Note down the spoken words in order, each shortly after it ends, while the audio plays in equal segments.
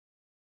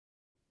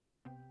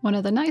One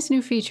of the nice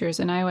new features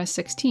in iOS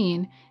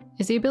 16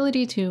 is the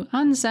ability to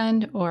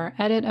unsend or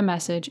edit a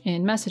message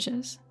in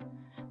Messages.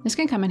 This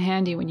can come in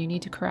handy when you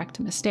need to correct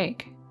a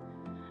mistake.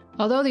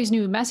 Although these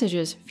new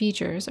Messages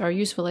features are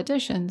useful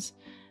additions,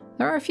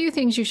 there are a few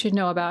things you should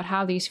know about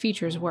how these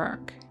features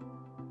work.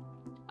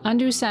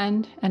 Undo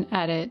send and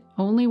edit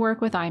only work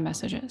with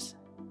iMessages.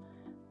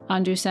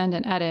 Undo send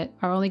and edit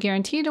are only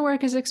guaranteed to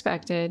work as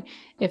expected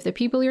if the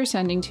people you're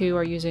sending to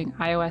are using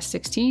iOS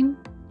 16,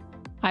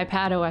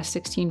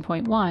 iPadOS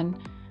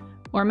 16.1,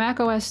 or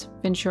macOS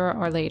Ventura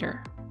or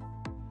later.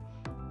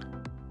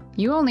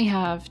 You only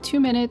have 2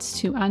 minutes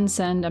to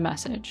unsend a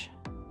message.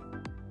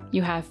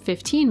 You have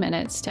 15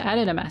 minutes to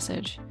edit a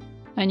message,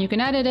 and you can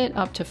edit it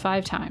up to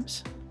 5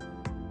 times.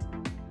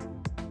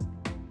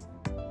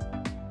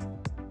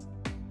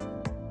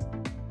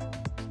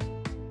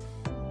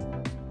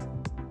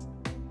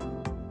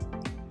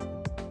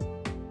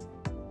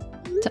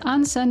 To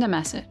unsend a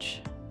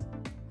message,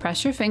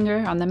 press your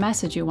finger on the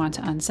message you want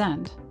to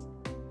unsend,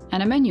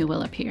 and a menu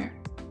will appear.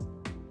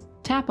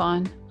 Tap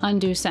on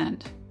Undo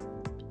Send.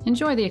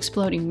 Enjoy the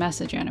exploding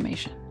message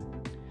animation.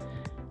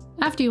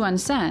 After you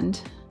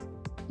unsend,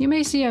 you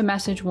may see a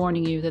message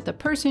warning you that the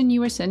person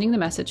you are sending the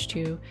message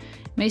to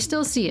may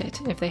still see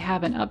it if they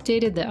haven't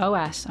updated the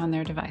OS on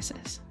their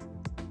devices.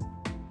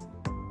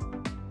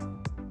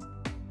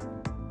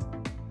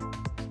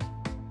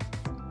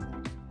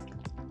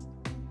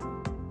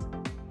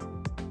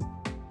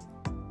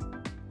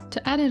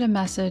 To edit a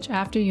message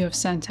after you have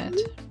sent it,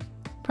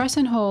 press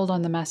and hold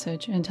on the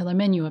message until a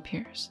menu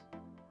appears.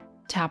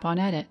 Tap on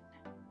Edit.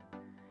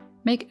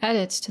 Make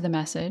edits to the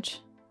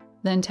message,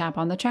 then tap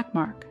on the check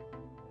mark.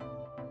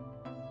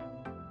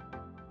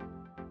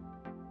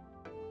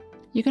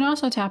 You can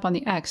also tap on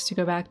the X to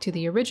go back to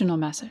the original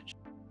message.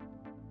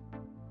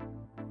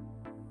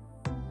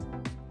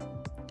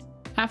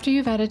 After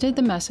you've edited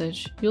the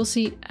message, you'll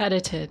see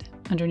Edited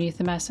underneath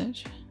the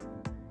message.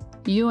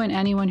 You and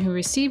anyone who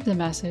received the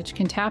message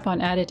can tap on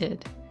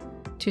Edited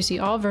to see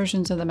all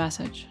versions of the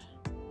message.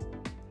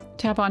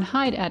 Tap on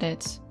Hide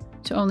Edits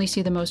to only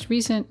see the most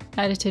recent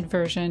edited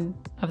version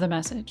of the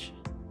message.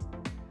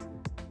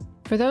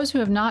 For those who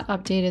have not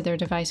updated their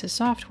device's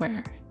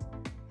software,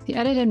 the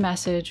edited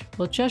message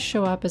will just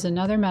show up as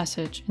another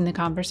message in the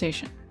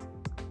conversation.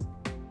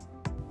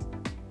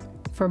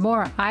 For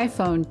more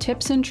iPhone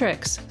tips and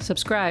tricks,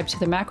 subscribe to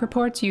the Mac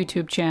Reports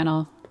YouTube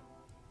channel.